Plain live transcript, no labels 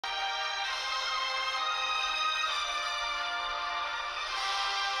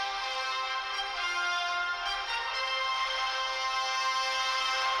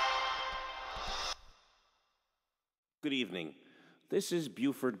Good evening. This is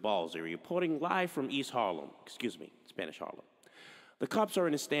Buford Balsey reporting live from East Harlem. Excuse me, Spanish Harlem. The cops are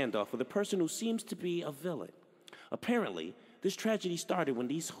in a standoff with a person who seems to be a villain. Apparently, this tragedy started when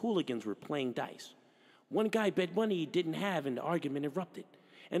these hooligans were playing dice. One guy bet money he didn't have and the argument erupted.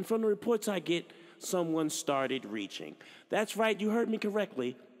 And from the reports I get, someone started reaching. That's right, you heard me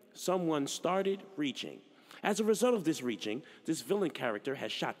correctly. Someone started reaching. As a result of this reaching, this villain character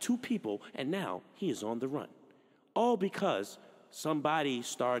has shot 2 people and now he is on the run. All because somebody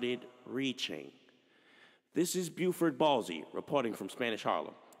started reaching. This is Buford Balsey reporting from Spanish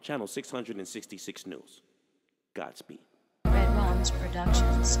Harlem, channel 666 News. Godspeed. REDRUM's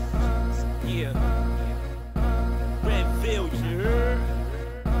Productions. Yeah. Redville, you heard?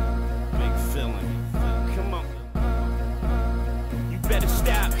 Big villain. Come on. You better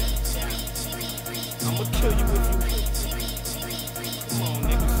stop. I'ma kill you if you. Come on,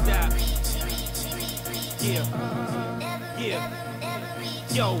 nigga, stop. Yeah.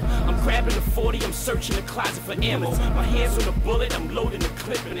 Yo, I'm grabbing the 40, I'm searching the closet for ammo. My hands on the bullet, I'm loading the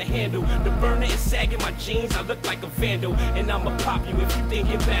clip and the handle. The burner is sagging my jeans, I look like a vandal. And I'ma pop you if you think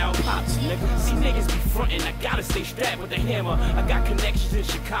it bound pops, nigga. See niggas be frontin', I gotta stay strapped with a hammer. I got connections in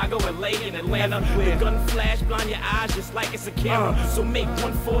Chicago, LA, and Atlanta. The gun flash, blind your eyes just like it's a camera. So make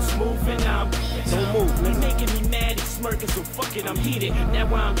one false move and don't move. You making me mad, it's smirking, so fuck it, I'm heated. Now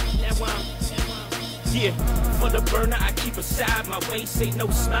I'm yeah, for the burner I keep aside my waist. Ain't no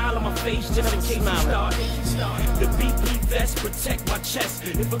smile on my face just in case you start. The BP vest protect my chest.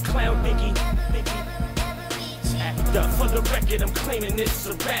 If a clown think he act up. For the record, I'm claiming this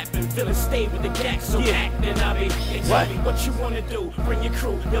a rap. And villain stay with the gang, so act and I be what you wanna do, bring your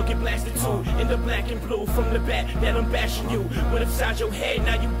crew, they'll get blasted too. In the black and blue from the back that I'm bashing you. Went upside your head,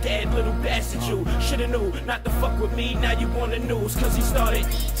 now you dead, little bastard you. Shoulda knew not to fuck with me, now you on the news. Cause he started.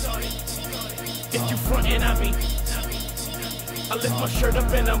 If you frontin', I lift my shirt up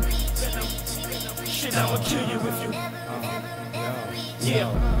in them. Shit, I'ma kill you if you.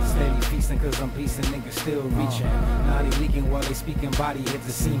 Yeah. Steady feasting cause I'm piecing, niggas still reaching. Now they leaking while they speaking, body hit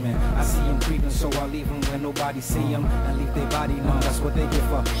the semen. I see them creeping, so I leave them when nobody see them. And leave their body numb, that's what they get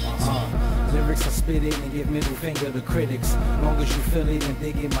for. Lyrics I spit it and give middle finger to critics. Long as you feel it and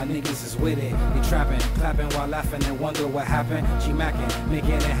dig it, my niggas is with it. They trapping, clapping while laughing and wonder what happened. G-macking,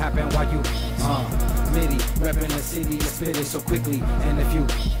 making it happen while you, MIDI, repping the city and spit it so quickly. And if you,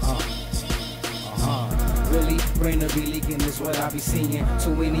 really, brain to be leaking is what I be seeing. To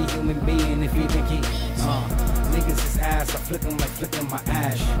any human being, if you think he, niggas is ass, I flick him like flicking my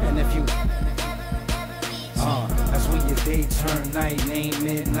ash. And if you, that's when your day turn night, name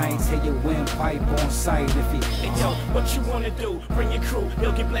midnight, take your windpipe on sight. If he, hey yo, what you wanna do? Bring your crew,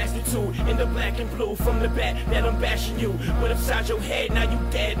 they'll get blasted too. In the black and blue from the back that I'm bashing you. Went upside your head, now you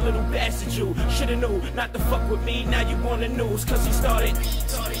dead, little bastard you. Shoulda knew not to fuck with me, now you on the news. Cause he started.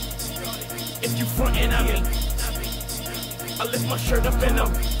 If you frontin', I lift my shirt up in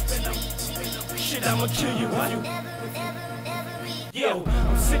them. Shit, I'ma kill you if you. Yo,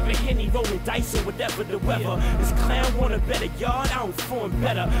 I'm sipping Henny, rolling dice or whatever the weather. This clown want a better yard, I don't form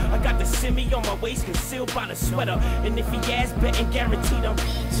better. I got the semi on my waist concealed by the sweater. And if he ass betting, guaranteed I'm.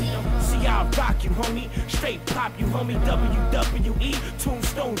 See, I'll rock you, homie. Straight pop you, homie. WWE,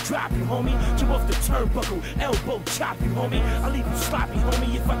 tombstone drop you, homie. Jump off the turnbuckle, elbow chop you, homie. I'll leave you sloppy,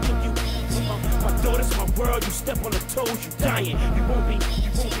 homie, if I think you. My daughter's my world, you step on the toes, you dying. You won't be.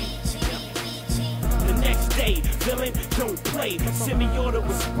 The next day, villain, don't play. Semi-auto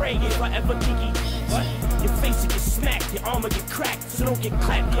with spray if I ever think he. Your face will get smacked, your armor get cracked. So don't get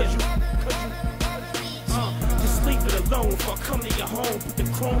clapped, cause you. Just leave it alone before I come to your home. Put the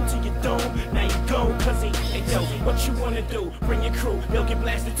chrome to your dome, now you go, cause he. Hey yo, what you wanna do? Bring your crew, they'll get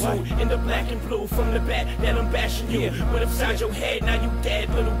blasted too. In the black and blue from the back that I'm bashing you. Went upside your head, now you dead,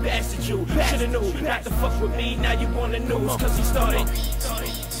 little bastard you. Shoulda knew not to fuck with me, now you on the news. Cause he started.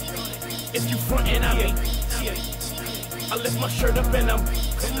 If you frontin', I lift my shirt up and I'm.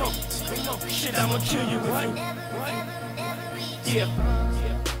 Come on. Shit, I'ma kill you if you. Yeah.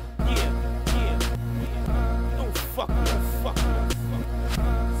 Don't fuck me.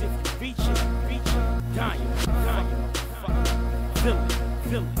 Cause if you reachin', dying.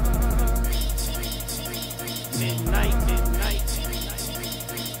 Villain. Midnight.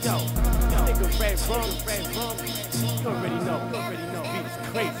 Yo, nigga, REDRUM. You already know. Beat is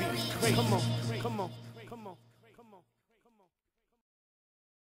crazy. Come on.